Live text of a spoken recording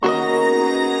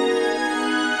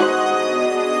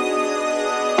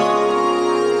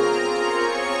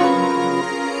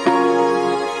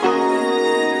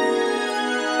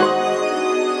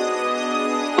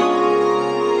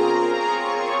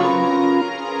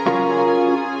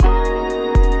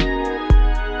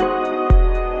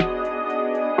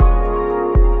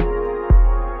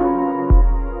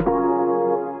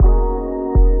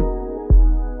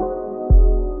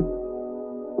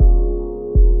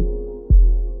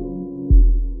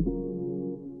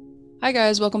Hi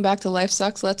guys, welcome back to Life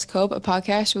Sucks, Let's Cope, a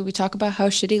podcast where we talk about how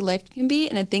shitty life can be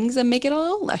and the things that make it a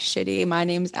little less shitty. My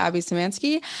name is Abby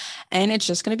Samansky, and it's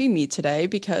just gonna be me today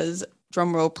because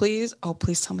drum roll, please. Oh,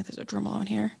 please tell me there's a drum roll in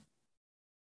here.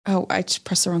 Oh, I just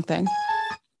pressed the wrong thing.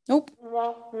 Nope,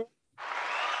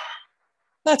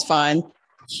 that's fine.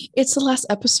 It's the last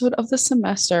episode of the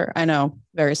semester. I know,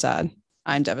 very sad.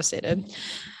 I'm devastated.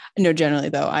 No, generally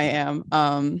though, I am.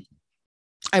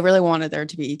 I really wanted there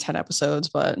to be 10 episodes,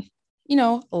 but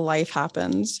life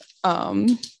happens.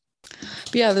 But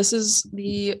yeah, this is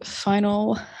the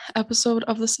final episode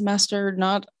of the semester.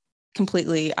 Not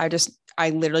completely. I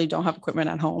literally don't have equipment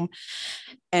at home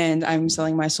and I'm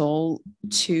selling my soul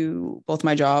to both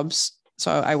my jobs.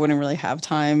 So I wouldn't really have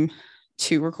time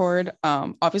to record.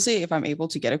 Obviously, if I'm able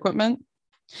to get equipment,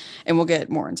 and we'll get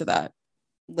more into that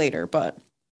later, but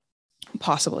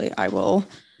possibly I will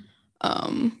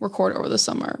record over the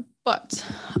summer. But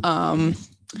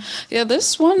yeah,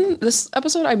 this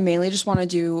episode, I mainly just want to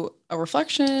do a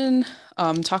reflection,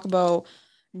 talk about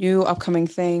new upcoming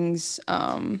things,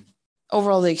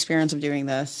 overall the experience of doing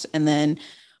this, and then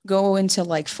go into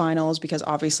like finals because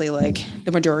obviously like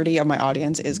the majority of my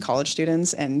audience is college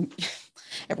students and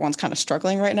everyone's kind of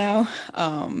struggling right now.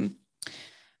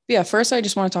 Yeah, first I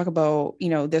just want to talk about,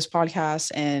 this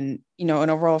podcast and, an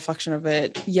overall reflection of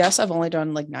it. Yes, I've only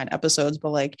done like 9 episodes, but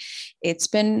like it's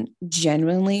been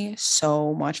genuinely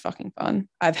so much fucking fun.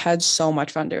 I've had so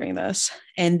much fun doing this.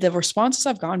 And the responses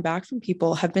I've gotten back from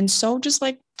people have been so just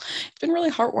like it's been really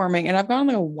heartwarming. And I've gotten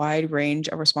like a wide range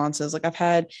of responses. Like I've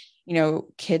had,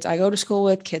 kids I go to school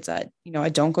with, kids that, I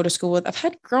don't go to school with. I've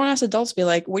had grown ass adults be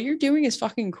like, what you're doing is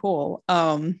fucking cool.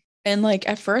 And like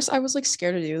at first I was like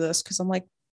scared to do this because I'm like,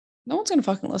 no one's gonna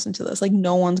fucking listen to this. Like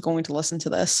no one's going to listen to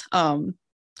this.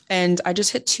 And I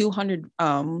just hit 200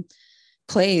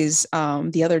 plays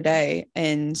the other day,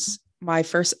 and my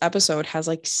first episode has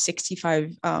like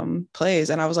 65 plays,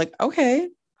 and I was like, okay,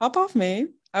 hop off me.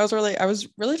 I was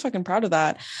really fucking proud of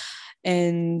that.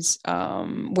 And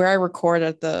where I record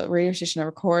at the radio station I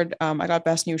record, I got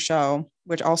best new show,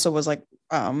 which also was like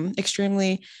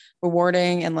extremely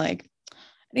rewarding and like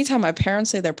anytime my parents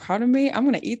say they're proud of me, I'm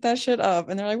gonna eat that shit up.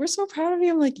 And they're like, "We're so proud of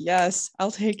you." I'm like, "Yes,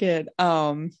 I'll take it."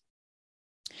 But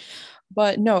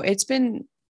no, it's been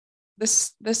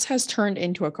this has turned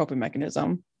into a coping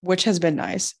mechanism, which has been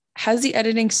nice. Has the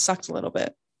editing sucked a little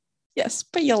bit? Yes,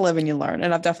 but you live and you learn.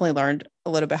 And I've definitely learned a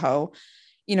little bit how,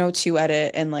 to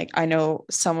edit. And like I know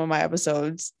some of my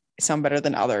episodes, some better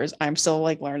than others. I'm still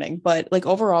like learning. But like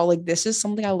overall, like this is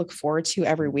something I look forward to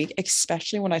every week,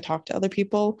 especially when I talk to other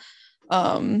people.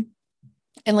 Um,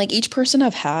 and like each person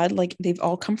I've had, like they've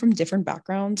all come from different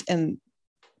backgrounds. And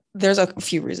there's a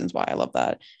few reasons why I love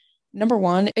that. Number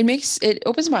one, it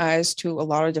opens my eyes to a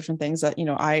lot of different things that,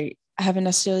 I haven't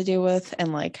necessarily deal with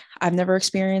and like I've never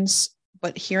experienced,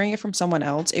 but hearing it from someone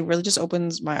else, it really just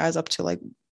opens my eyes up to like,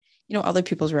 other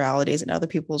people's realities and other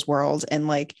people's worlds and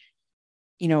like,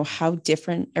 how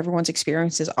different everyone's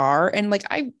experiences are. And like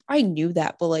I knew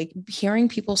that, but like hearing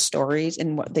people's stories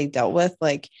and what they dealt with,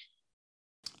 like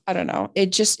I don't know.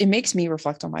 It makes me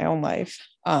reflect on my own life.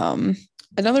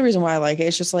 Another reason why I like it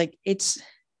is just like it's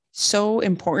so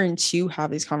important to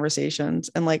have these conversations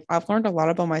and like I've learned a lot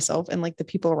about myself and like the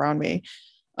people around me.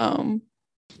 Um,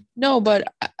 no,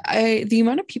 but I the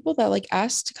amount of people that like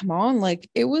asked to come on, like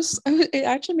it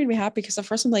actually made me happy because at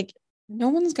first I'm like, no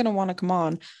one's gonna want to come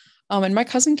on. And my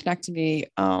cousin connected me,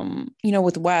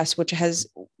 with Wes, which has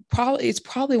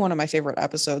probably one of my favorite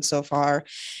episodes so far.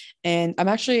 And I'm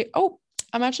actually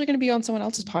going to be on someone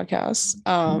else's podcast.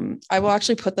 I will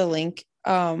actually put the link,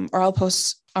 or I'll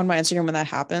post on my Instagram when that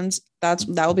happens. That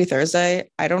will be Thursday.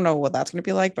 I don't know what that's going to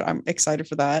be like, but I'm excited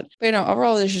for that. But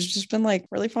overall, this has just been like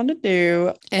really fun to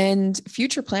do. And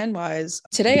future plan wise,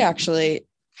 today actually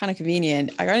kind of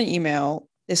convenient. I got an email.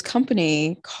 This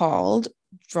company called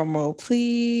drumroll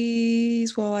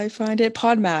please while I find it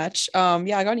Podmatch.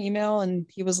 Yeah, I got an email and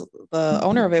the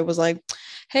owner of it was like,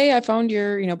 hey, I found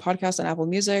your, podcast on Apple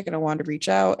Music and I wanted to reach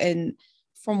out. And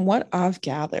from what I've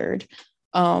gathered,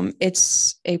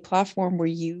 it's a platform where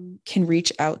you can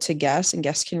reach out to guests and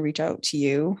guests can reach out to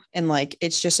you. And like,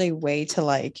 it's just a way to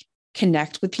like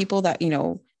connect with people that,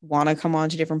 want to come on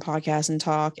to different podcasts and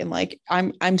talk. And like,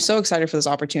 I'm so excited for this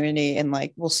opportunity and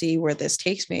like, we'll see where this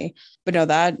takes me. But no,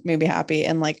 that made me happy.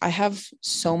 And like, I have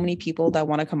so many people that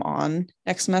want to come on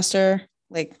next semester.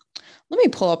 Like, let me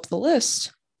pull up the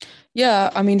list.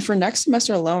 Yeah, I mean, for next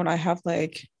semester alone, I have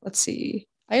like, let's see,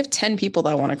 I have 10 people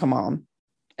that want to come on.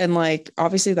 And like,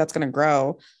 obviously that's going to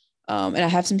grow. And I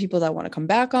have some people that want to come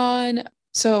back on.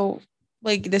 So,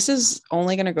 like, this is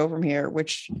only going to go from here,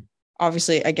 which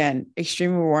obviously, again,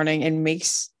 extremely rewarding and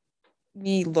makes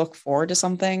me look forward to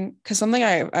something, because something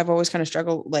I've always kind of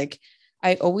struggled, like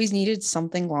I always needed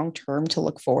something long term to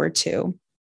look forward to.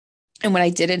 And when I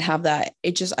didn't have that,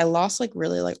 it just I lost like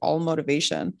really like all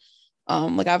motivation.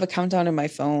 Like I have a countdown in my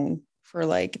phone for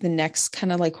like the next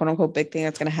kind of like quote unquote big thing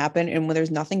that's gonna happen. And when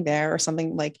there's nothing there or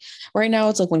something, like right now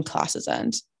it's like when classes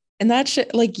end. And that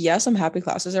shit, like, yes, I'm happy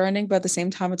classes are ending, but at the same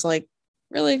time, it's like,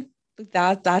 really? Like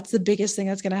that's the biggest thing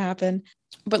that's gonna happen.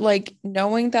 But like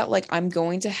knowing that like I'm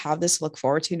going to have this to look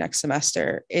forward to next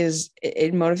semester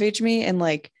it motivates me, and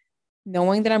like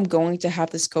knowing that I'm going to have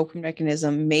this coping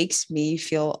mechanism makes me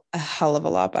feel a hell of a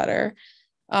lot better.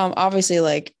 Obviously,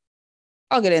 like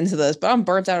I'll get into this, but I'm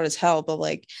burnt out as hell. But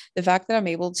like the fact that I'm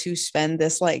able to spend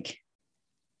this like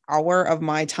hour of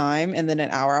my time and then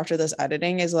an hour after this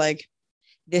editing is like,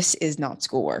 this is not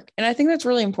schoolwork. And I think that's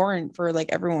really important for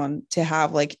like everyone to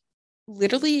have, like,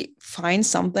 literally find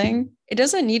something. It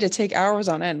doesn't need to take hours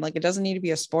on end. Like it doesn't need to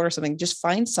be a sport or something. Just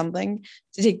find something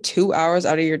to take 2 hours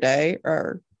out of your day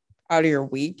or out of your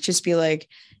week. Just be like,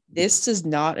 this does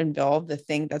not involve the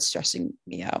thing that's stressing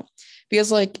me out.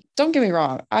 Because like, don't get me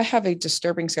wrong, I have a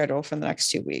disturbing schedule for the next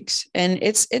 2 weeks and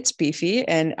it's beefy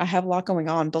and I have a lot going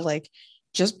on, but like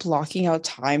just blocking out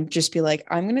time, just be like,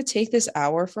 I'm gonna take this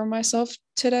hour for myself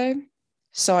today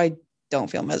so I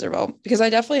don't feel miserable. Because I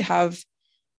definitely have,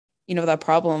 that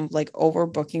problem of like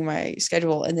overbooking my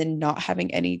schedule and then not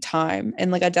having any time.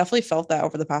 And like I definitely felt that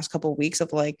over the past couple of weeks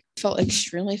of like felt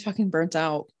extremely fucking burnt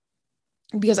out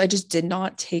because I just did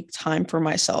not take time for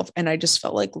myself, and I just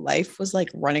felt like life was like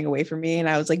running away from me and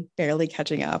I was like barely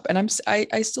catching up. And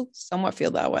I still somewhat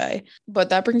feel that way. But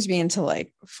that brings me into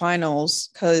like finals,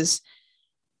 because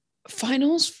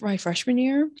finals for my freshman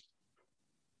year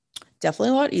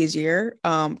definitely a lot easier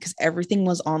because everything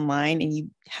was online and you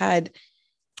had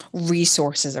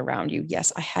resources around you.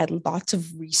 Yes, I had lots of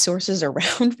resources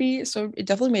around me. So it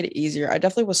definitely made it easier. I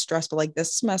definitely was stressed, but like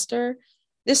this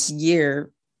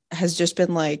year has just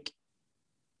been like,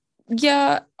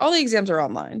 yeah, all the exams are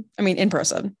online. I mean, in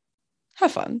person.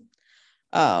 Have fun.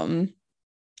 Um,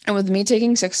 and with me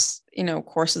taking 6,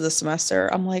 courses this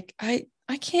semester, I'm like, I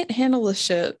can't handle this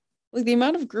shit. Like the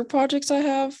amount of group projects I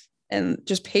have and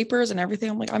just papers and everything,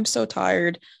 I'm like, I'm so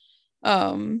tired.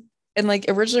 Um, and like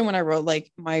originally when I wrote like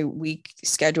my week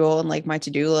schedule and like my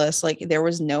to-do list, like there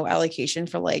was no allocation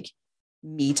for like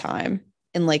me time.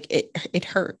 And like it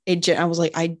hurt. I was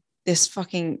like, this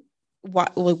fucking why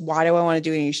do I want to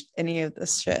do any of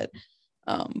this shit?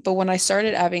 But when I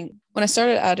started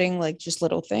adding like just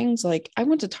little things, like I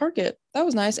went to Target. That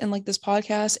was nice. And like this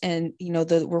podcast and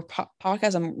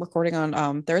podcast I'm recording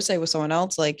on Thursday with someone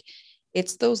else, like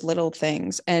it's those little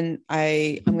things. And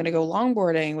I'm gonna go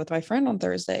longboarding with my friend on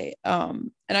Thursday.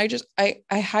 And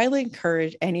I highly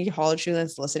encourage any college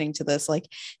students listening to this,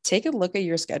 like take a look at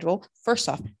your schedule. First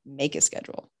off, make a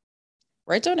schedule.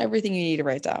 Write down everything you need to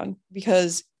write down,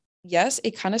 because yes,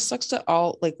 it kind of sucks to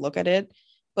all like look at it,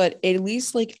 but at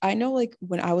least like I know like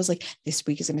when I was like, this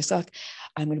week is gonna suck,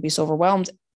 I'm gonna be so overwhelmed.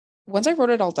 Once I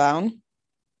wrote it all down,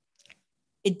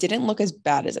 it didn't look as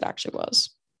bad as it actually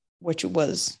was, which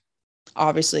was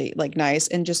obviously like nice.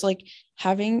 And just like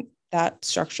having that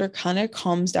structure kind of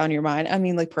calms down your mind. I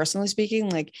mean, like personally speaking,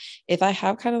 like if I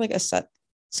have kind of like a set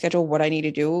schedule, what I need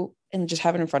to do and just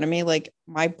have it in front of me, like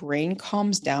my brain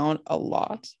calms down a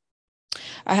lot.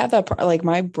 I have that like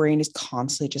my brain is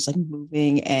constantly just like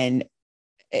moving and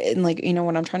like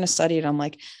when I'm trying to study it, I'm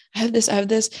like, I have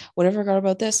this, whatever I got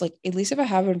about this, like at least if I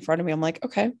have it in front of me, I'm like,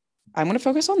 okay, I'm gonna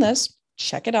focus on this,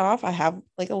 check it off. I have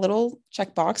like a little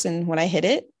checkbox, and when I hit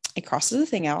it, it crosses the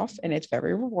thing off, and it's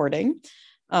very rewarding.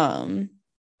 um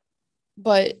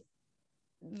but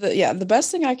the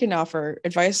best thing I can offer,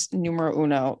 advice numero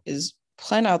uno, is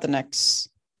plan out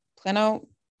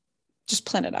just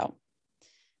plan it out.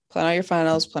 Plan out your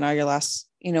finals, plan out your last,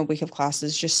 week of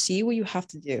classes. Just see what you have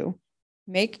to do.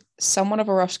 Make somewhat of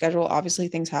a rough schedule. Obviously,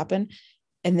 things happen,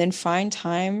 and then find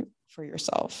time for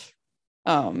yourself.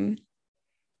 Um,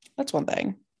 that's one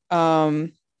thing.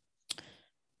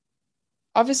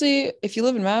 Obviously, if you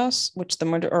live in Mass, which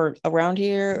or around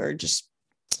here, or just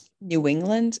New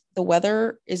England, the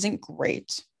weather isn't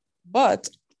great. But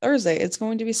Thursday, it's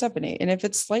going to be 70. And if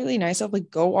it's slightly nice out, like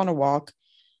go on a walk,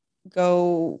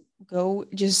 go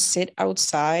just sit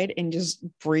outside and just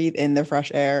breathe in the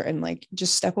fresh air and like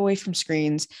just step away from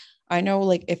screens. I know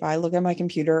like if I look at my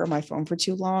computer or my phone for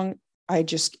too long, I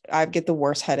get the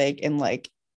worst headache, and like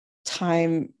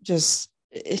time just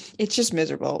it's just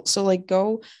miserable. So like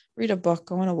go read a book,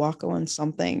 go on a walk, go on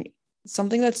something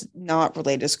that's not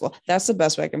related to school. That's the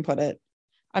best way I can put it.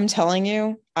 I'm telling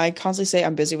you, I constantly say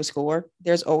I'm busy with schoolwork.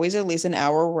 There's always at least an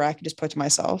hour where I can just put to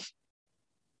myself.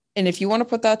 And if you want to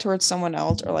put that towards someone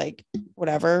else or like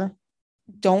whatever,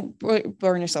 don't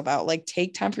burn yourself out. Like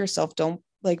take time for yourself. Don't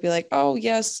like be like, oh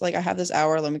yes, like I have this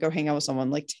hour, let me go hang out with someone.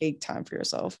 Like take time for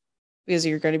yourself because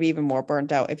you're going to be even more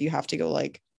burnt out if you have to go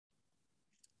like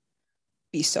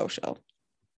be social.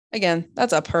 Again,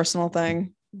 that's a personal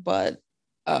thing, but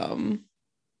um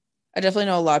I definitely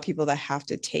know a lot of people that have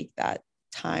to take that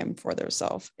time for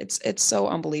themselves. It's so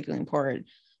unbelievably important.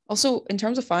 Also, in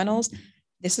terms of finals,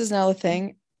 this is another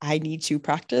thing I need to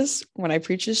practice when I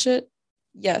preach this shit.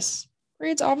 Yes,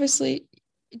 grades obviously,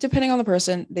 depending on the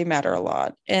person, they matter a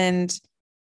lot. And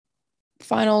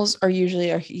finals are usually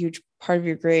a huge part of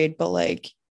your grade, but like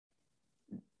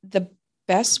the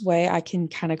best way I can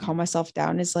kind of calm myself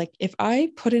down is like if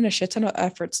I put in a shit ton of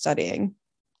effort studying,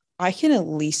 I can at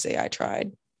least say I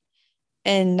tried.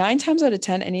 And 9 times out of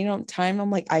 10, any time I'm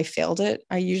like, I failed it,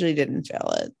 I usually didn't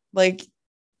fail it. Like,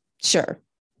 sure,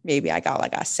 maybe I got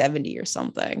like a 70 or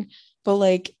something, but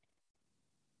like,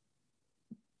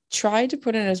 try to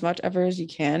put in as much effort as you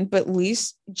can, but at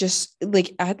least just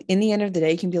like in the end of the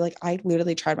day, you can be like, I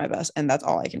literally tried my best and that's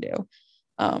all I can do.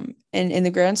 And in the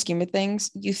grand scheme of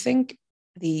things, you think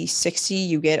the 60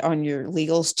 you get on your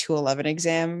legals 211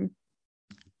 exam,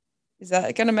 is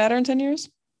that going to matter in 10 years?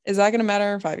 Is that going to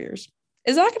matter in 5 years?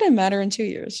 Is that going to matter in 2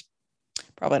 years?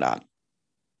 Probably not.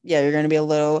 Yeah, you're going to be a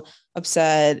little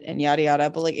upset and yada yada,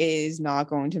 but like it is not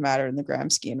going to matter in the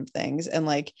grand scheme of things. And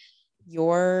like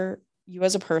you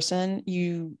as a person,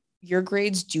 your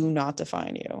grades do not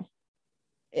define you.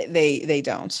 They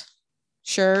don't.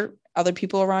 Sure, other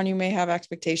people around you may have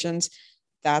expectations.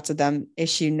 That's a them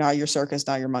issue, not your circus,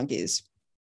 not your monkeys.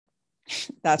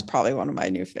 That's probably one of my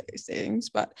new things,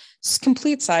 but it's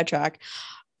complete sidetrack.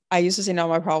 I used to say not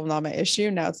my problem, not my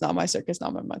issue. Now it's not my circus,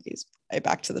 not my monkeys. Right,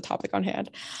 back to the topic on hand.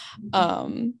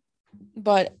 Um,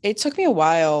 but it took me a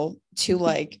while to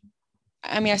like,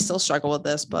 I mean, I still struggle with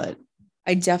this, but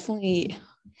I definitely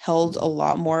held a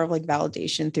lot more of like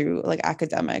validation through like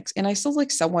academics. And I still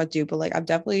like somewhat do, but like I've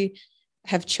definitely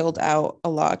have chilled out a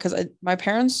lot because my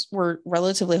parents were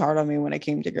relatively hard on me when it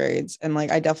came to grades. And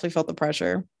like I definitely felt the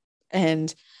pressure.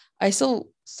 And I still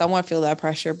somewhat feel that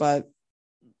pressure, but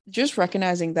just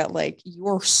recognizing that like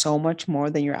you're so much more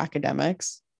than your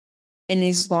academics. And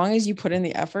as long as you put in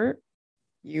the effort,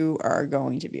 you are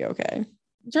going to be okay.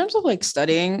 In terms of like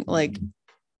studying, like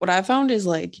what I found is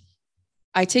like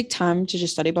I take time to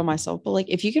just study by myself, but like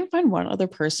if you can find one other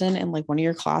person in like one of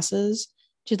your classes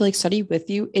to like study with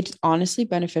you, it's honestly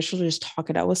beneficial to just talk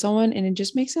it out with someone and it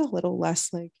just makes it a little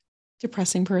less like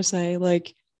depressing per se.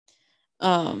 Like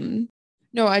um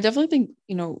no, I definitely think,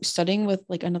 studying with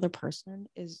like another person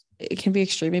is it can be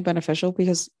extremely beneficial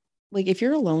because like if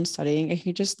you're alone studying, it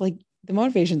can just like the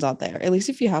motivation's not there. At least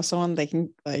if you have someone they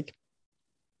can like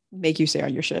make you stay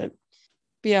on your shit.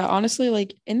 But yeah, honestly,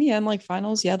 like in the end, like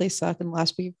finals, yeah, they suck. And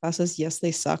last week of classes, yes,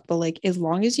 they suck. But like as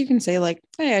long as you can say, like,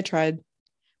 hey, I tried,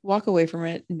 walk away from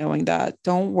it knowing that.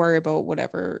 Don't worry about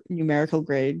whatever numerical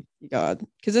grade you got.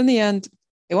 Because in the end,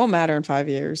 it won't matter in 5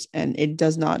 years and it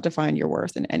does not define your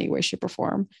worth in any way, shape, or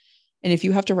form. And if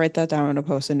you have to write that down on a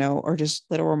post-it note or just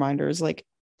little reminders, like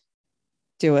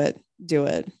do it, do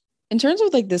it. In terms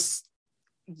of like this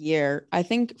year, I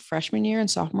think freshman year and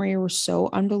sophomore year were so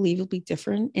unbelievably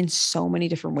different in so many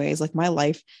different ways. Like my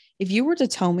life, if you were to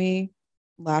tell me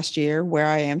last year where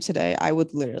I am today, I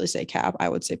would literally say cap. I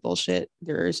would say bullshit.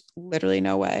 There's literally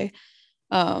no way.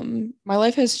 My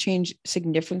life has changed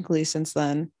significantly since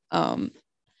then.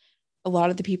 A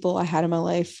lot of the people I had in my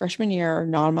life freshman year are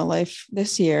not in my life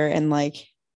this year. And like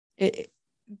it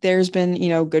there's been,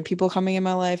 good people coming in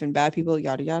my life and bad people,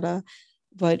 yada yada.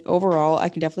 But overall, I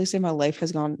can definitely say my life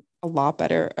has gone a lot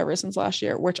better ever since last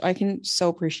year, which I can so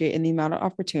appreciate in the amount of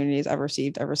opportunities I've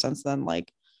received ever since then.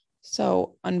 Like,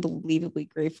 so unbelievably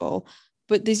grateful.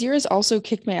 But this year has also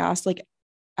kicked my ass, like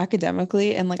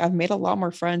academically, and like I've made a lot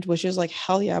more friends, which is like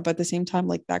hell yeah. But at the same time,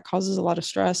 like that causes a lot of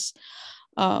stress.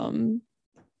 Um,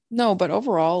 no, but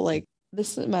overall, like this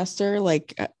semester,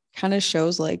 like kind of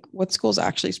shows like what school's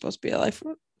actually supposed to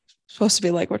be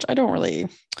like, which I don't really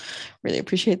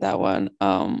appreciate that one.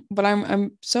 But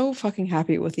I'm so fucking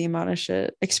happy with the amount of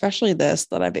shit, especially this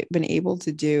that I've been able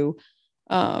to do.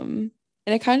 And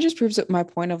it kind of just proves that my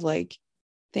point of like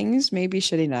things may be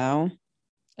shitty now.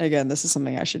 Again, this is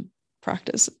something I should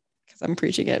practice because I'm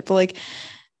preaching it. But like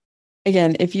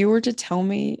again, if you were to tell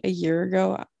me a year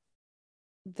ago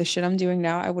the shit I'm doing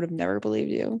now, I would have never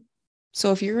believed you.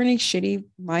 So if you're in a shitty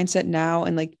mindset now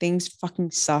and like things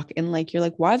fucking suck and like you're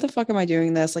like, why the fuck am I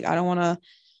doing this? Like I don't want to,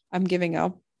 I'm giving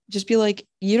up. Just be like,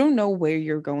 you don't know where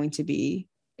you're going to be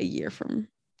a year from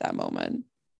that moment.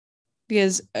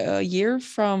 Because a year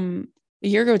from a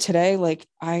year ago today, like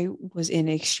I was in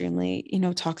an extremely,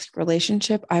 toxic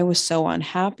relationship. I was so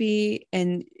unhappy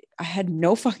and I had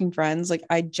no fucking friends. Like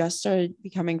I just started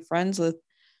becoming friends with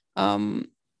um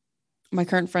my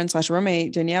current friend slash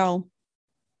roommate, Danielle.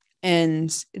 And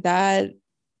that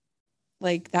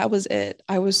that was it.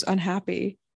 I was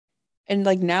unhappy. And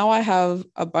like now I have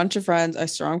a bunch of friends, a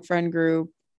strong friend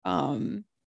group. Um,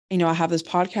 I have this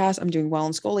podcast. I'm doing well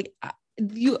in school.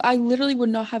 I literally would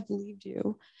not have believed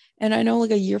you. And I know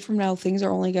like a year from now, things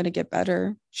are only going to get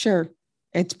better. Sure,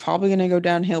 it's probably going to go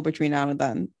downhill between now and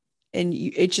then. And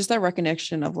it's just that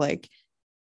recognition of like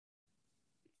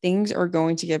things are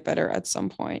going to get better at some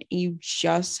point. You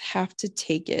just have to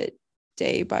take it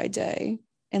day by day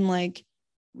and like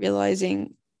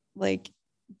realizing like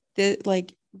that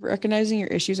like recognizing your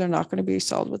issues are not going to be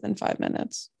solved within 5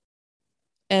 minutes.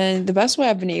 And the best way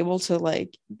I've been able to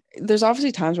like, there's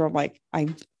obviously times where I'm like,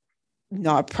 I'm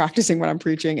not practicing what I'm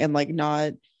preaching and like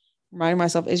not reminding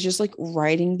myself is just like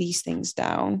writing these things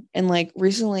down. And like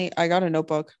recently I got a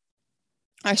notebook.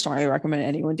 I strongly recommend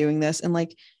anyone doing this and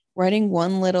like writing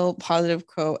one little positive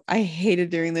quote. I hated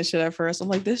doing this shit at first. I'm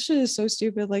like, this shit is so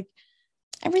stupid. Like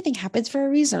everything happens for a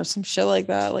reason or some shit like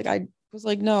that. Like I was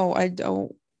like, no, I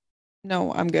don't.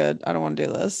 No, I'm good. I don't want to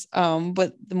do this.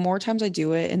 But the more times I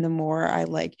do it and the more I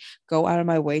like go out of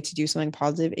my way to do something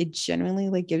positive, it genuinely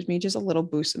like gives me just a little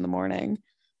boost in the morning.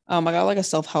 I got like a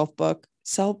self-help book.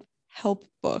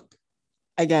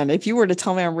 Again, if you were to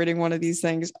tell me I'm reading one of these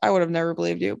things, I would have never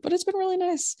believed you, but it's been really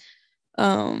nice.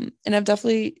 And I've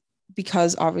definitely,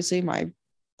 because obviously my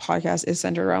podcast is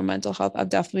centered around mental health, I've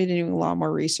definitely been doing a lot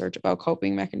more research about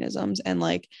coping mechanisms and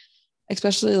like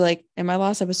especially like in my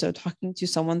last episode talking to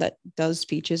someone that does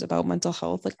speeches about mental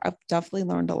health, like I've definitely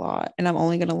learned a lot and I'm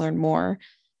only going to learn more.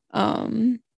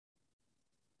 um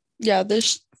yeah,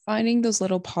 this finding those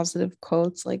little positive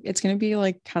quotes, like it's going to be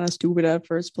like kind of stupid at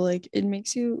first, but like it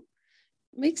makes your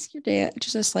day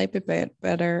just a slight bit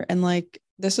better. And like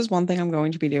this is one thing I'm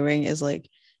going to be doing is like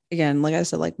again, like I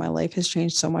said, like my life has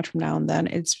changed so much from now and then.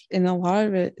 It's and a lot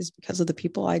of it is because of the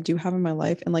people I do have in my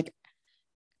life and like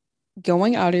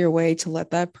going out of your way to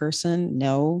let that person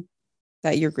know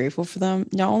that you're grateful for them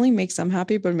not only makes them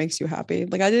happy, but it makes you happy.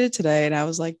 Like I did it today and I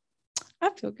was like, I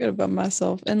feel good about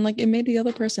myself. And like it made the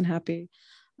other person happy.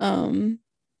 Um,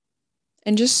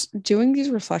 and just doing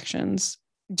these reflections,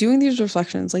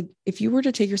 like if you were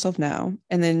to take yourself now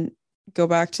and then go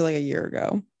back to like a year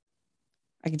ago,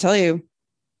 I can tell you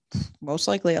most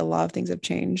likely a lot of things have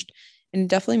changed. And it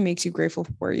definitely makes you grateful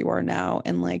for where you are now.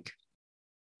 And like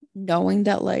knowing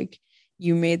that like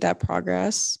you made that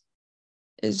progress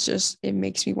is just it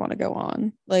makes me want to go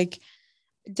on. Like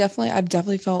definitely I've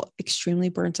definitely felt extremely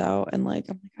burnt out and like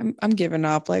I'm giving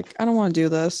up. Like I don't want to do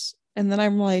this. And then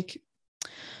I'm like,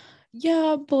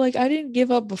 yeah, but like I didn't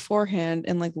give up beforehand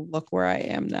and like look where I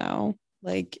am now.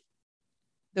 Like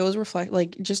those reflect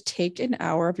like just take an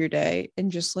hour of your day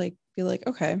and just like be like,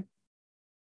 okay,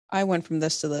 I went from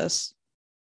this to this.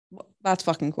 That's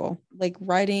fucking cool. Like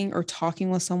writing or talking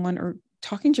with someone or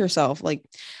talking to yourself. Like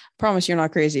I promise you're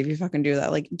not crazy if you fucking do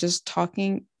that. Like just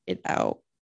talking it out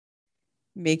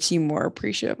makes you more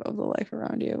appreciative of the life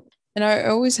around you. And I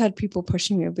always had people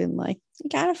pushing me, being like, you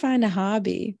gotta find a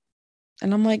hobby.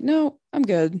 And I'm like, no, I'm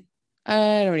good.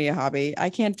 I don't need a hobby. I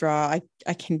can't draw.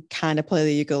 I can kind of play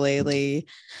the ukulele.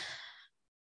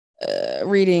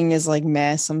 Reading is like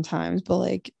meh sometimes, but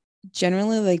like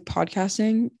generally, like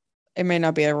podcasting, it may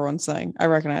not be everyone's thing. I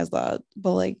recognize that.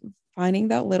 But like finding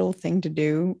that little thing to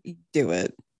do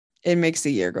it. It makes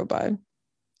the year go by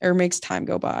or makes time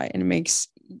go by and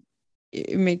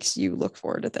it makes you look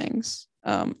forward to things.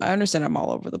 I understand I'm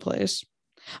all over the place.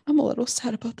 I'm a little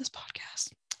sad about this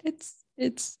podcast.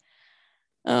 It's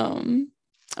I'm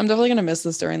definitely gonna miss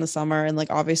this during the summer and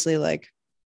like obviously like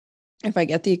if I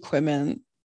get the equipment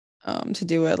to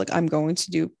do it, like I'm going to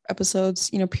do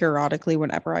episodes, periodically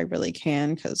whenever I really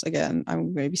can, because again,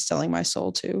 I'm gonna be selling my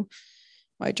soul to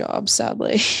my job,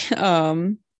 sadly.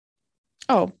 um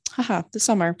oh, haha, the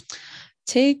summer.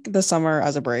 Take the summer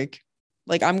as a break.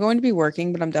 Like I'm going to be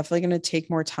working, but I'm definitely going to take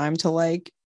more time to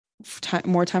like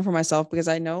more time for myself because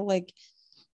I know like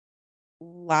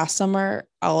last summer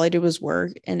all I did was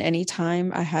work and any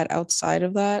time I had outside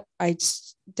of that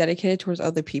dedicated towards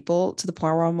other people to the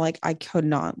point where I'm like I could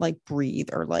not like breathe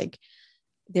or like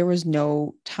there was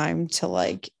no time to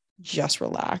like just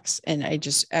relax and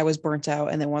I was burnt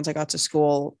out and then once I got to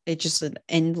school it just an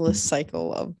endless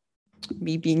cycle of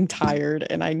me being tired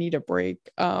and I need a break.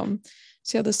 So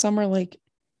yeah, this summer, like,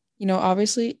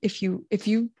 obviously if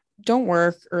you don't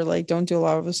work or like don't do a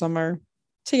lot of the summer,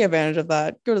 take advantage of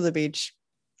that. Go to the beach,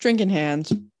 drink in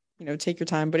hand, take your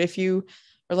time. But if you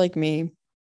are like me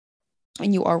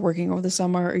and you are working over the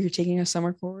summer, or you're taking a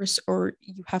summer course, or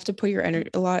you have to put your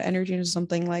a lot of energy into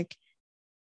something, like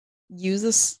use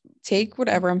this, take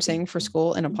whatever I'm saying for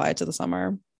school and apply it to the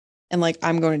summer. And like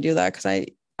I'm going to do that because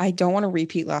I don't want to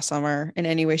repeat last summer in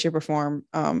any way, shape, or form.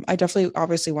 I definitely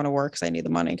obviously want to work because I need the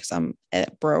money because I'm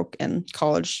broke in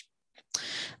college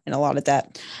and a lot of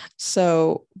debt.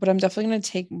 So, but I'm definitely going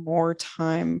to take more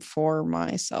time for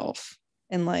myself.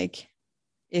 And like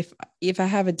if I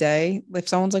have a day, if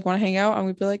someone's like want to hang out, I'm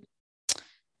gonna be like,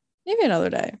 maybe another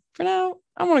day. For now,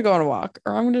 I want to go on a walk,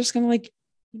 or I'm just gonna like,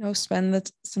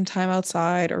 spend some time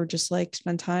outside, or just like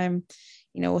spend time,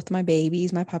 with my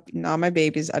babies, my puppy, not my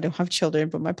babies. I don't have children,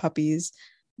 but my puppies.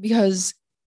 Because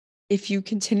if you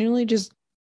continually just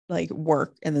like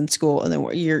work and then school and then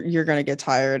you're gonna get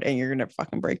tired and you're gonna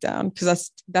fucking break down.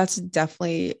 Because that's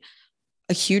definitely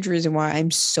a huge reason why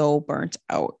I'm so burnt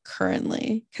out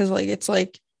currently. Because like it's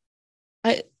like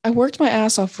I worked my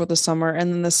ass off for the summer,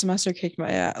 and then the semester kicked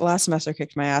my ass. Last semester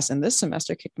kicked my ass, and this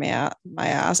semester kicked my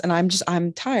ass, and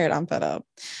I'm tired. I'm fed up.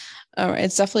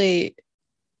 It's definitely,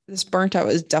 this burnt out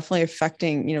is definitely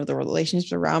affecting the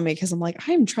relationships around me, because I'm like,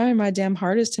 I'm trying my damn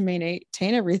hardest to maintain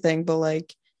everything, but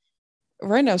like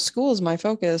right now school is my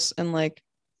focus, and like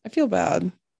I feel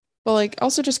bad. But like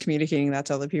also just communicating that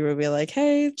to other people, be like,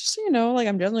 hey, just so you know, like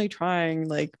I'm generally trying.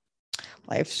 Like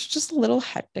life's just a little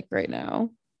hectic right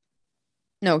now.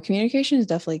 No, communication is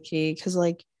definitely key, because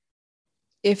like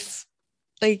if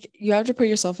like you have to put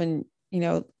yourself in,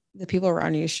 the people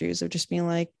around you's shoes of just being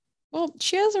like, well,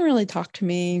 she hasn't really talked to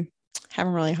me,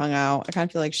 haven't really hung out. I kind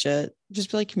of feel like shit. Just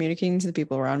be like communicating to the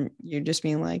people around you, just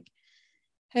being like,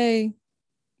 hey,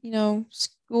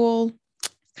 school,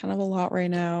 it's kind of a lot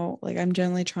right now. Like I'm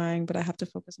generally trying, but I have to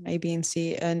focus on A, B, and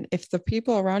C. And if the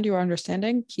people around you are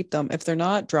understanding, keep them. If they're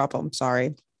not, drop them.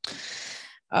 Sorry.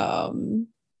 Um,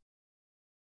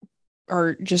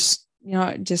 or just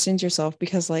distance yourself,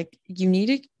 because like you need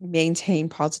to maintain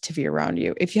positivity around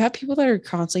you. If you have people that are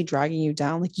constantly dragging you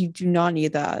down, like you do not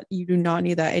need that. You do not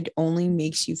need that. It only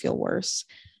makes you feel worse.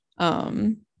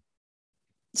 um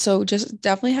so just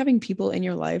definitely having people in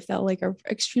your life that like are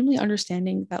extremely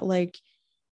understanding, that like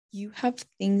you have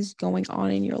things going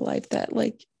on in your life that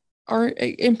like are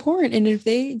important, and if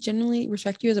they genuinely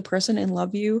respect you as a person and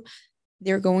love you,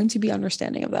 they're going to be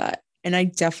understanding of that. And I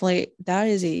definitely, that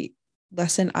is a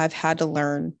lesson I've had to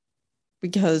learn,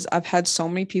 because I've had so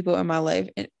many people in my life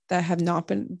that have not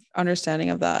been understanding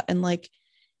of that. And like,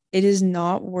 it is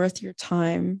not worth your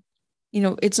time.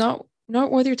 It's not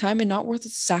worth your time, and not worth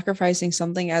sacrificing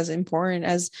something as important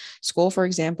as school, for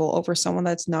example, over someone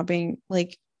that's not being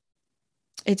like,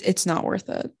 it's not worth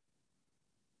it.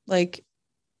 Like,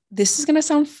 this is gonna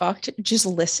sound fucked. Just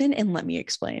listen and let me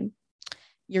explain.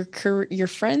 Your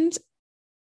friends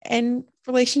and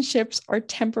relationships are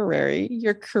temporary.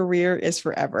 Your career is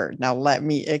forever. Now, let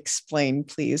me explain,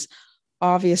 please.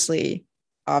 Obviously,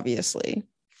 obviously,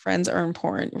 friends are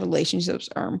important, relationships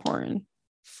are important.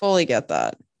 Fully get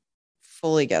that.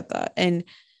 Fully get that. And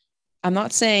I'm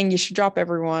not saying you should drop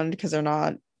everyone, because they're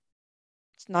not,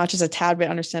 it's not just a tad bit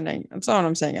understanding. That's not what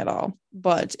I'm saying at all.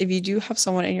 But if you do have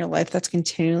someone in your life that's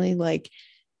continually like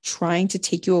trying to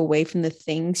take you away from the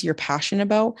things you're passionate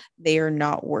about, they are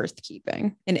not worth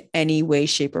keeping in any way,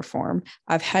 shape, or form.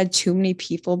 I've had too many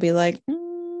people be like,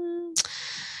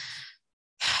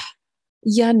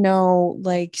 yeah, no,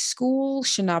 like school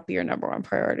should not be your number one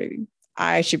priority.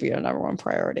 I should be your number one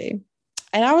priority.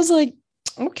 And I was like,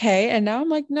 okay. And now I'm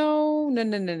like, no, no,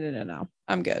 no, no, no, no, no.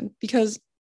 I'm good. Because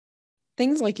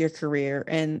things like your career,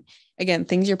 and again,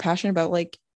 things you're passionate about,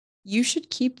 like you should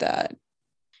keep that.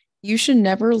 You should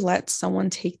never let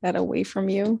someone take that away from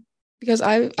you, because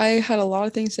I had a lot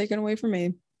of things taken away from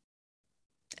me,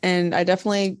 and I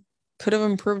definitely could have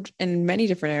improved in many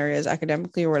different areas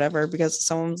academically or whatever, because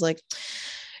someone was like,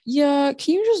 yeah,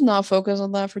 can you just not focus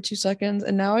on that for 2 seconds?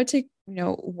 And now I take,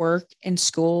 work and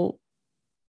school,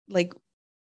 like,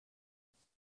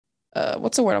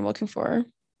 what's the word I'm looking for?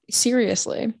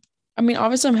 Seriously. I mean,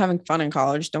 obviously, I'm having fun in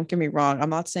college. Don't get me wrong. I'm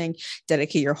not saying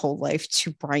dedicate your whole life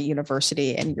to Bryant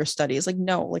University and your studies. Like,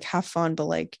 no, like have fun, but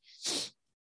like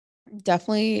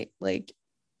definitely like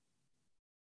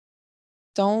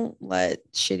don't let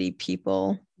shitty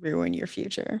people ruin your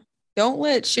future. Don't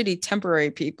let shitty temporary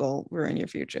people ruin your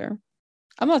future.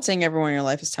 I'm not saying everyone in your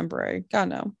life is temporary. God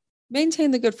no.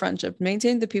 Maintain the good friendship.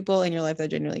 Maintain the people in your life that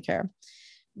genuinely care.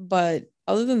 But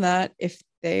other than that, if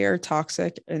they are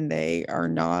toxic and they are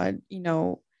not,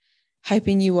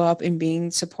 hyping you up and being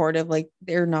supportive, like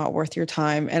they're not worth your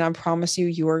time. And I promise you,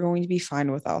 you are going to be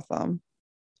fine without them.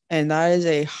 And that is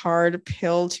a hard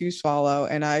pill to swallow.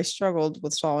 And I struggled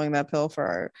with swallowing that pill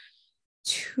for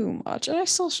too much, and I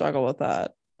still struggle with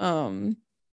that.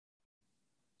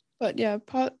 But yeah,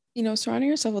 surrounding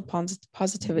yourself with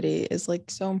positivity is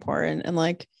like so important, and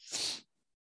like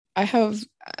I have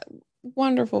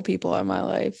wonderful people in my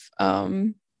life,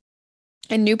 and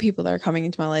new people that are coming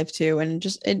into my life too, and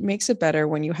just it makes it better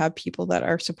when you have people that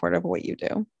are supportive of what you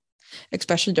do,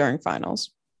 especially during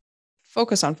finals.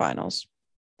 Focus on finals.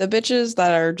 The bitches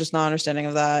that are just not understanding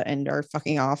of that and are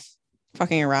fucking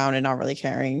around and not really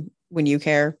caring when you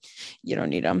care, you don't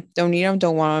need them. Don't need them.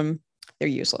 Don't want them. They're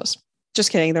useless.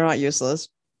 Just kidding. They're not useless.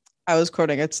 I was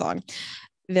quoting a song.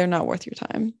 They're not worth your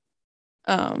time.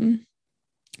 Um,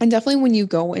 and definitely when you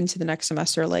go into the next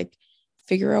semester, like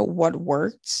figure out what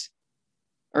worked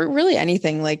or really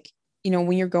anything. Like,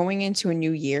 when you're going into a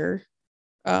new year,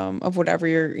 of whatever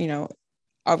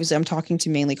obviously I'm talking to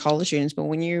mainly college students, but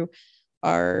when you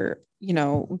are,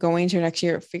 going into next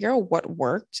year, figure out what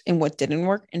worked and what didn't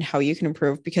work and how you can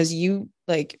improve because you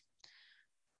like,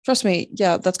 trust me,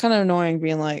 yeah, that's kind of annoying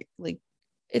being like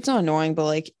it's not annoying, but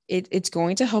like it's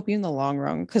going to help you in the long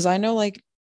run. Cause I know like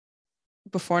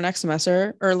before next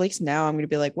semester, or at least now I'm going to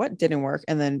be like, what didn't work?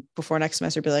 And then before next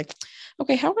semester, be like,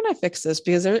 okay, how can I fix this?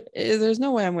 Because there's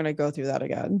no way I'm going to go through that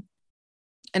again.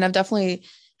 And I've definitely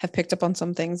have picked up on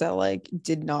some things that like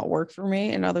did not work for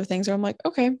me and other things where I'm like,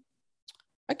 okay,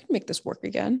 I can make this work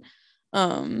again.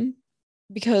 Um,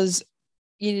 because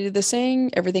the saying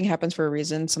everything happens for a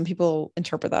reason. Some people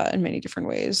interpret that in many different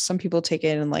ways. Some people take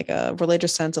it in like a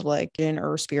religious sense of like in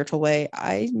or spiritual way.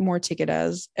 I more take it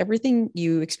as everything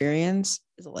you experience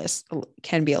is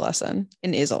can be a lesson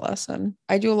and is a lesson.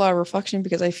 I do a lot of reflection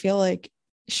because I feel like,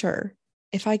 sure,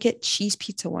 if I get cheese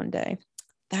pizza one day,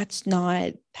 that's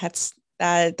not that's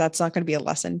not going to be a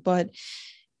lesson. But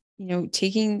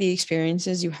taking the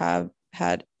experiences you have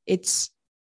had, it's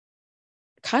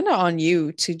kind of on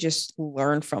you to just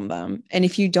learn from them. And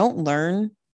if you don't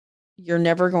learn, you're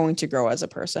never going to grow as a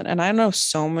person. And I know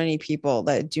so many people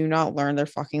that do not learn their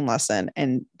fucking lesson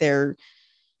and they're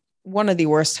one of the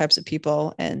worst types of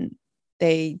people. And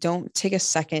they don't take a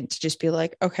second to just be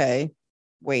like, okay,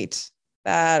 wait,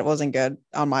 that wasn't good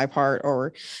on my part,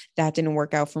 or that didn't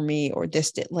work out for me, or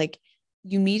this did. Like,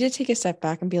 you need to take a step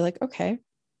back and be like, okay,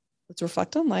 let's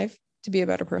reflect on life to be a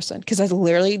better person. Because that's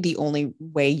literally the only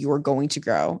way you're going to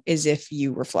grow is if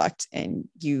you reflect and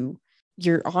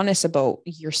you're honest about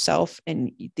yourself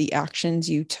and the actions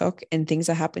you took and things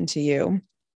that happened to you.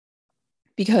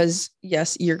 Because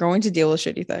yes, you're going to deal with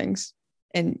shitty things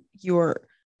and you're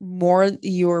more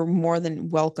than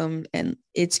welcome, and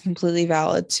it's completely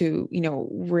valid to,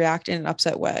 react in an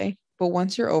upset way. But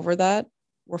once you're over that,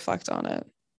 reflect on it.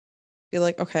 Be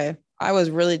like, okay, I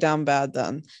was really down bad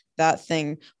then. That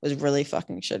thing was really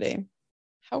fucking shitty.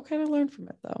 How can I learn from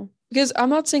it though? Because I'm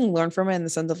not saying learn from it in the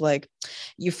sense of like,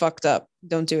 you fucked up,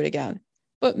 don't do it again.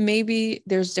 But maybe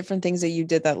there's different things that you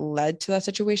did that led to that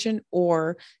situation,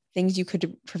 or things you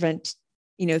could prevent,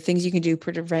 things you can do to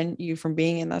prevent you from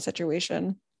being in that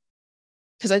situation.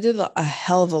 Because I did a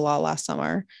hell of a lot last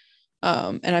summer.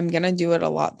 And I'm gonna do it a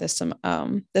lot this summer.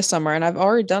 And I've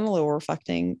already done a little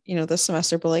reflecting, this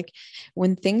semester. But like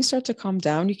when things start to calm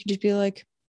down, you can just be like,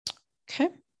 okay,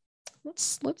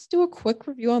 let's do a quick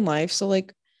review on life. So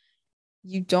like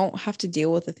you don't have to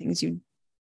deal with the things you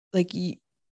like.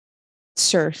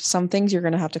 Sure, some things you're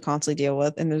gonna have to constantly deal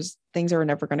with, and there's things that are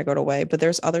never gonna go away. But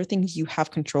there's other things you have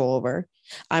control over.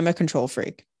 I'm a control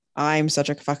freak. I'm such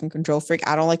a fucking control freak.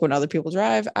 I don't like when other people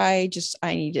drive. I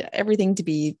need everything to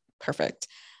be perfect.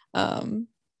 Um,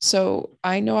 so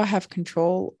I know I have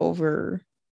control over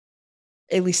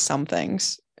at least some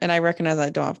things. And I recognize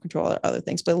I don't have control over other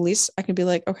things, but at least I can be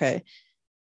like, okay,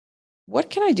 what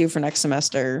can I do for next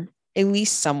semester? At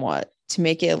least somewhat to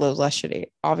make it a little less shitty.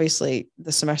 Obviously,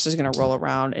 the semester is going to roll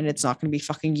around and it's not going to be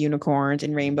fucking unicorns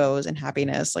and rainbows and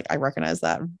happiness. Like, I recognize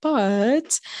that,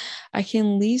 but I can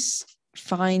at least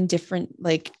find different,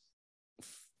 like,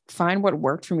 find what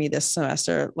worked for me this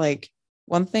semester. Like,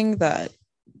 one thing that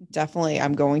definitely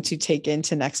I'm going to take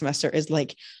into next semester is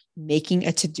like making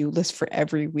a to-do list for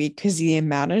every week, because the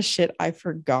amount of shit I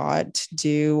forgot to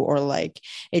do, or like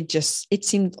it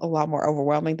seemed a lot more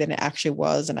overwhelming than it actually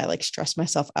was, and I like stressed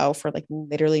myself out for like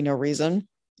literally no reason.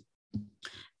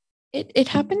 It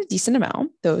happened a decent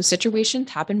amount. Those situations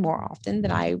happen more often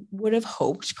than I would have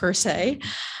hoped per se.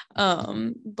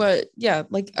 But yeah,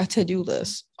 like a to-do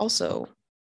list. Also,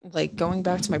 like going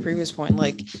back to my previous point,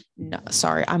 like no,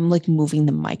 sorry, I'm like moving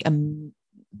the mic a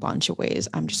bunch of ways.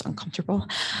 I'm just uncomfortable.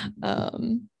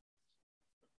 Um,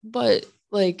 but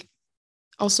like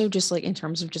also just like in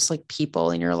terms of just like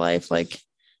people in your life, like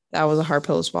that was a hard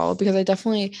pill to swallow, because I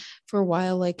definitely for a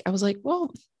while like I was like,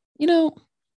 well, you know,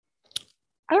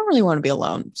 I don't really want to be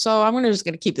alone. So I'm just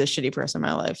gonna keep this shitty person in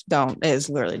my life. Don't. It is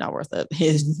literally not worth it. It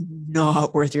is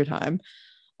not worth your time.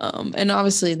 And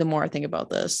obviously the more I think about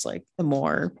this, like the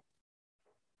more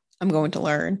I'm going to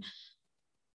learn.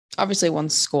 Obviously,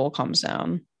 once school comes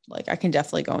down, like I can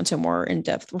definitely go into more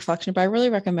in-depth reflection, but I really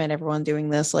recommend everyone doing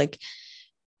this. Like,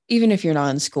 even if you're not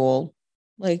in school,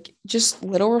 like just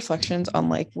little reflections on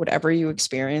like whatever you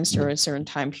experienced or a certain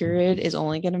time period is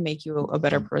only going to make you a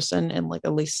better person and like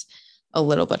at least a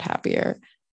little bit happier.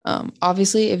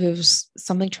 Obviously, if it was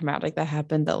something traumatic that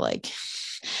happened that like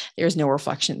there's no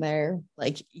reflection there,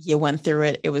 like you went through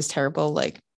it, it was terrible,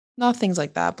 like not things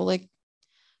like that, but like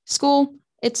school,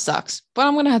 it sucks, but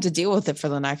I'm going to have to deal with it for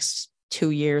the next 2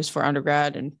 years for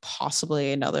undergrad and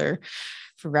possibly another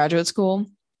for graduate school.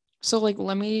 So like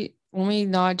let me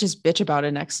not just bitch about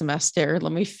it next semester.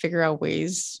 Let me figure out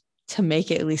ways to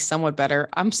make it at least somewhat better.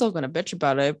 I'm still going to bitch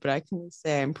about it, but I can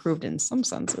say I improved in some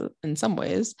senses, in some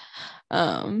ways.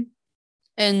 Um,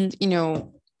 and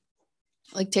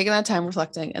like taking that time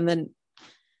reflecting, and then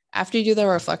after you do the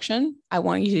reflection, I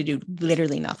want you to do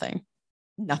literally nothing.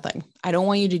 Nothing. I don't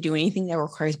want you to do anything that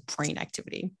requires brain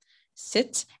activity.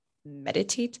 Sit,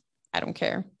 meditate. I don't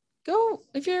care. Go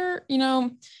if you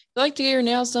like to get your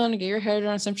nails done, get your hair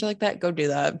done, something like that. Go do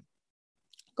that.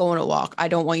 Go on a walk. I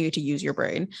don't want you to use your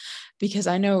brain because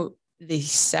I know the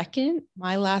second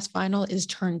my last final is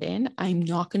turned in, I'm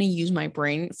not going to use my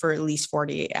brain for at least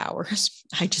 48 hours.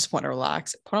 I just want to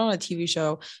relax, put on a TV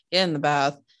show, get in the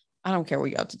bath. I don't care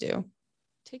what you have to do.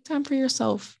 Take time for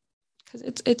yourself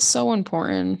because it's so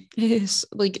important. It is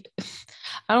like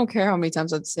I don't care how many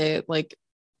times I'd say it. Like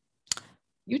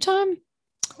you time,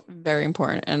 very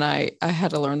important, and I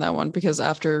had to learn that one because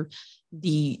after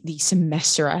the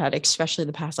semester I had, especially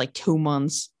the past like 2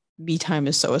 months, me time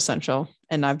is so essential,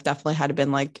 and I've definitely had to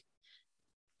been like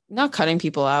not cutting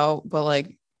people out, but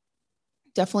like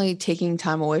definitely taking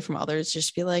time away from others.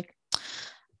 Just be like,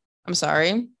 I'm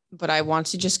sorry, but I want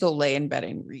to just go lay in bed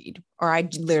and read, or I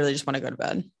literally just want to go to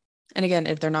bed. And again,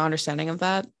 if they're not understanding of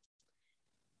that,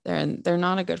 they're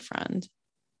not a good friend,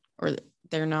 or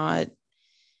they're not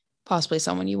possibly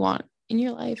someone you want in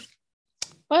your life.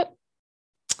 But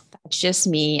that's just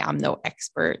me. I'm no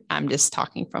expert. I'm just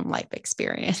talking from life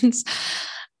experience.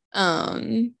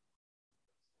 um,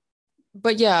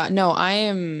 but yeah, no, I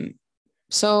am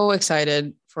so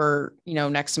excited for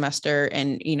next semester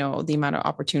and the amount of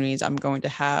opportunities I'm going to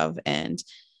have and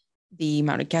the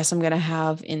amount of guests I'm going to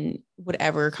have in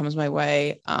whatever comes my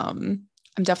way. I'm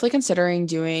definitely considering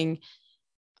doing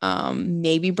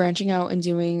maybe branching out and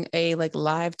doing a like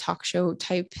live talk show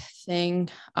type thing.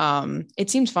 It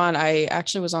seems fun. I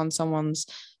actually was on someone's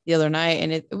the other night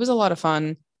and it was a lot of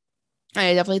fun.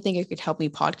 I definitely think it could help me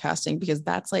podcasting because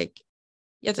that's like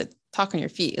you have to talk on your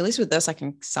feet. At least with this, I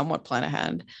can somewhat plan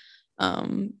ahead.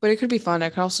 But it could be fun. I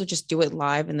could also just do it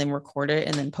live and then record it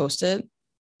and then post it.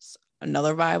 It's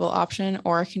another viable option,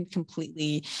 or I can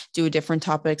completely do a different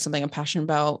topic, something I'm passionate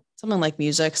about, something like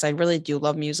music, because I really do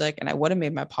love music and I would have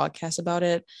made my podcast about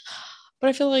it. But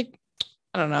I feel like,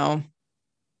 I don't know,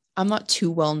 I'm not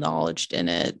too well knowledged in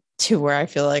it to where I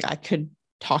feel like I could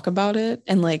talk about it.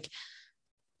 And like,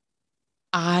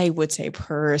 I would say,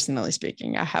 personally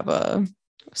speaking, I have a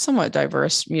somewhat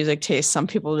diverse music taste. Some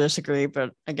people disagree,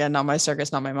 but again, not my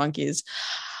circus, not my monkeys.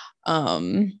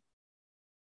 Um,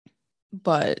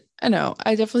 but I know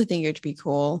I definitely think it would be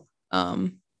cool.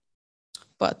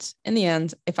 But in the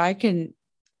end, if I can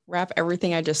wrap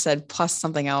everything I just said plus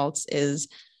something else is,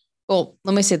 well,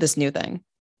 let me say this new thing.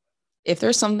 If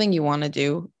there's something you want to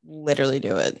do, literally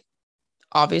do it.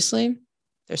 Obviously,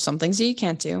 there's some things that you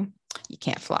can't do. You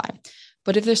can't fly.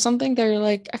 But if there's something that you're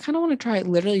like, I kind of want to try it,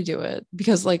 literally do it.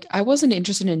 Because like I wasn't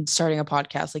interested in starting a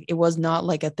podcast. Like it was not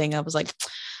like a thing. I was like,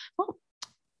 well,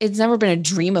 it's never been a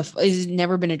dream of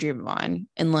mine.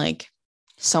 And like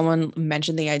someone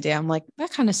mentioned the idea. I'm like, that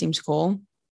kind of seems cool.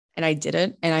 And I did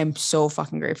it. And I'm so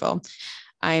fucking grateful.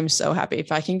 I am so happy.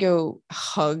 If I can go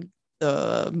hug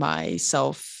the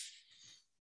myself,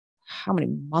 how many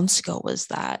months ago was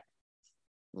that?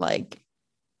 Like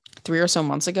 3 or so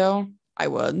months ago, I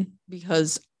would,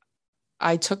 because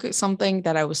I took something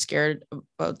that I was scared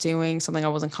about doing, something I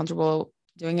wasn't comfortable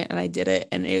doing it, and I did it,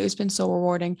 and it has been so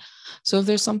rewarding. So if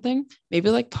there's something, maybe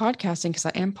like podcasting, because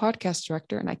I am podcast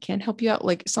director and I can help you out,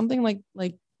 like something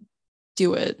like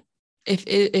do it. If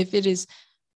it is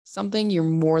something you're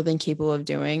more than capable of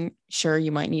doing, sure,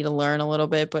 you might need to learn a little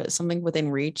bit, but something within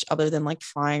reach other than like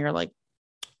flying or like,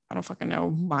 I don't fucking know,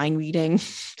 mind reading,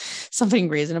 something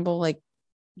reasonable, like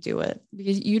do it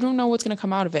because you don't know what's going to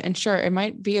come out of it. And sure, it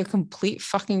might be a complete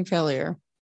fucking failure.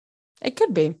 It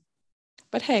could be,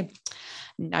 but hey,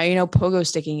 Now you know pogo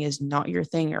sticking is not your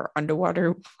thing, or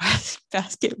underwater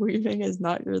basket weaving is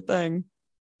not your thing.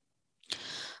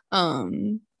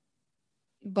 But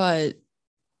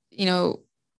you know,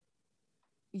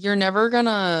 you're never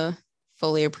gonna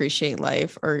fully appreciate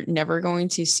life or never going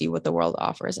to see what the world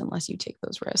offers unless you take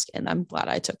those risks. And I'm glad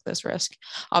I took this risk.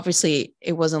 Obviously,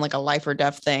 it wasn't like a life or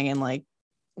death thing and like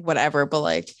whatever, but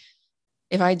like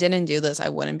if I didn't do this, I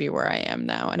wouldn't be where I am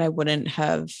now. And I wouldn't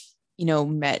have,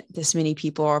 met this many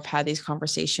people or have had these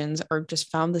conversations or just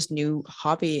found this new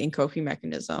hobby and coping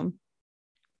mechanism.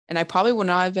 And I probably would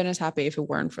not have been as happy if it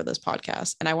weren't for this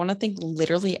podcast. And I want to thank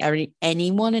literally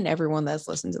anyone and everyone that's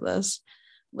listened to this.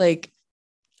 Like,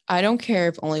 I don't care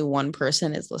if only one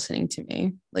person is listening to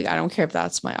me. Like, I don't care if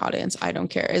that's my audience. I don't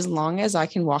care. As long as I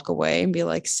can walk away and be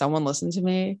like, someone listened to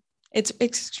me, it's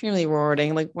extremely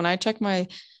rewarding. Like, when I check I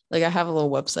have a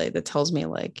little website that tells me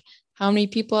like how many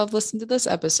people have listened to this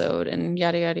episode and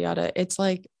yada, yada, yada. It's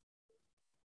like,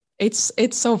 it's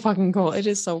so fucking cool. It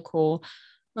is so cool.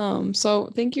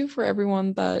 So thank you for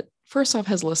everyone that first off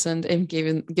has listened and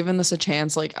given this a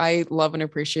chance. Like, I love and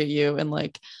appreciate you. And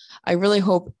like, I really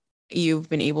hope you've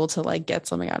been able to like get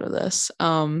something out of this.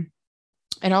 And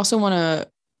I also want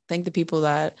to thank the people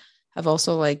that have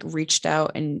also like reached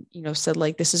out and, said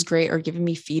like, this is great, or given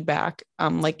me feedback.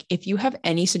 Like if you have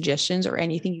any suggestions or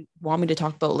anything you want me to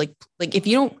talk about, like if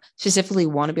you don't specifically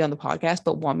want to be on the podcast,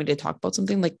 but want me to talk about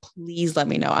something, like, please let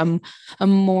me know. I'm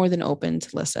more than open to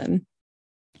listen.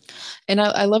 And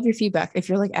I love your feedback. If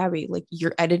you're like, Abby, like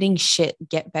your editing shit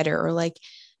get better, or like,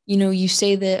 you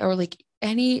say that, or like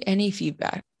any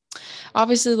feedback.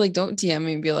 Obviously, like, don't DM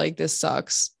me and be like, this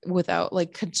sucks, without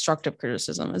like constructive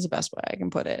criticism is the best way I can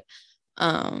put it.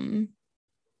 But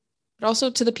also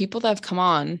to the people that have come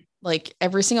on, like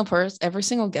every single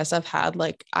guest I've had,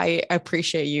 like I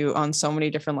appreciate you on so many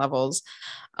different levels.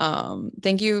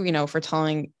 Thank you, for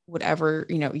telling whatever,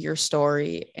 your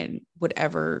story and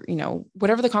whatever,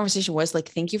 whatever the conversation was, like,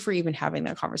 thank you for even having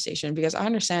that conversation, because I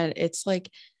understand it's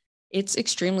like, it's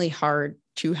extremely hard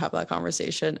to have that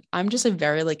conversation. I'm just a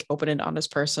very like open and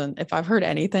honest person. If I've heard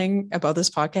anything about this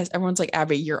podcast, everyone's like,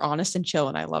 Abby, you're honest and chill.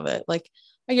 And I love it. Like,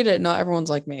 I get it. Not everyone's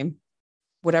like me.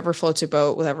 Whatever floats your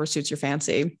boat, whatever suits your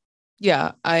fancy.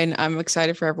 Yeah. I'm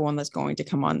excited for everyone that's going to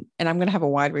come on. And I'm going to have a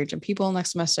wide range of people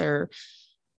next semester.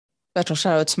 Special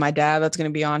shout out to my dad that's going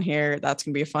to be on here. That's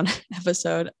going to be a fun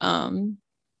episode.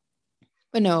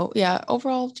 But no, yeah,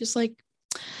 overall, just like,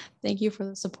 thank you for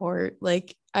the support.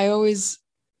 Like, I always,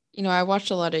 I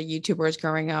watched a lot of YouTubers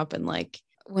growing up, and like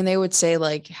when they would say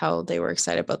like how they were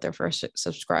excited about their first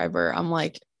subscriber, I'm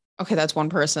like, okay, that's one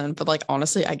person. But like,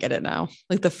 honestly, I get it now.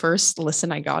 Like the first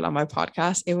listen I got on my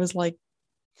podcast, it was like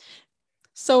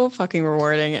so fucking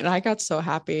rewarding. And I got so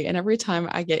happy. And every time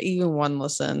I get even one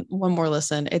more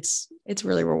listen, it's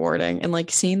really rewarding. And like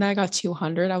seeing that I got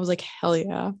 200, I was like, hell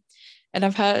yeah. And I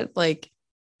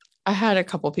had a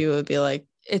couple people would be like,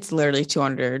 it's literally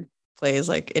 200 plays.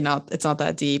 Like it's not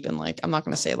that deep. And like, I'm not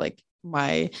going to say like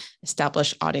my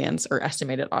established audience or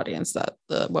estimated audience that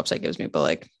the website gives me, but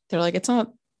like, they're like, it's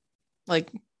not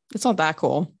that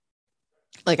cool.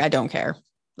 Like, I don't care.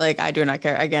 Like, I do not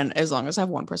care. Again, as long as I have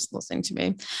one person listening to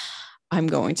me, I'm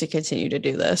going to continue to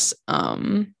do this.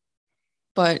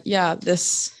 But yeah,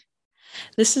 this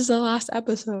is the last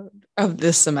episode of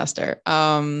this semester.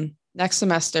 Next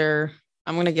semester,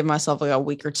 I'm going to give myself like a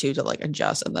week or two to like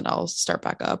adjust, and then I'll start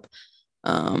back up.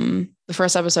 The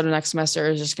first episode of next semester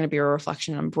is just going to be a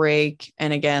reflection on break.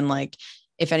 And again, like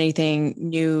if anything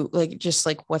new, like just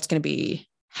like what's going to be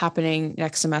happening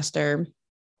next semester,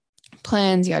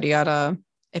 plans, yada, yada,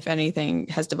 if anything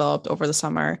has developed over the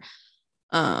summer.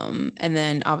 And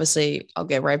then obviously I'll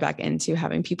get right back into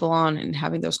having people on and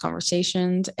having those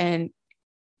conversations. And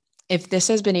if this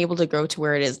has been able to grow to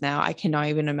where it is now, I cannot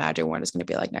even imagine what it's going to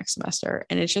be like next semester.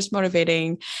 And it's just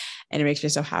motivating and it makes me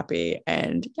so happy.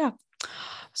 And yeah.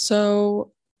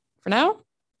 So for now,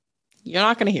 you're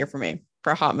not going to hear from me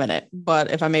for a hot minute,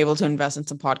 but if I'm able to invest in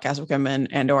some podcast equipment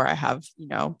or I have,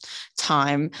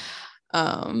 time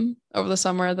over the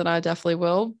summer, then I definitely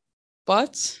will.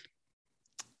 But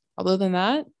other than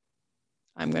that,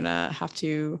 I'm going to have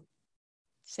to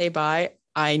say bye.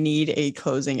 I need a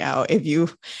closing out. If you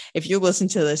listen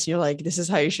to this, you're like, this is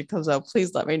how you should close out,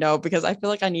 please let me know, because I feel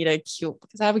like I need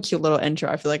because I have a cute little intro.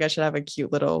 I feel like I should have a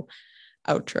cute little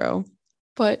outro.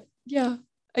 But yeah,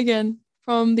 again,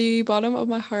 from the bottom of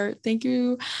my heart, thank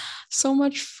you so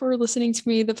much for listening to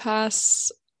me the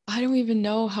past, I don't even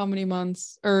know how many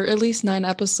months, or at least 9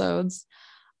 episodes.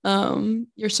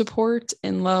 Your support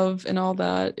and love and all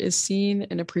that is seen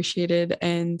and appreciated,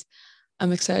 and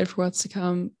I'm excited for what's to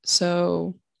come.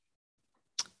 So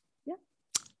yeah,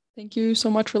 Thank you so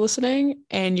much for listening.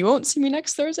 And you won't see me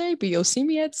next Thursday, but you'll see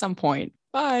me at some point.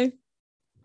 Bye.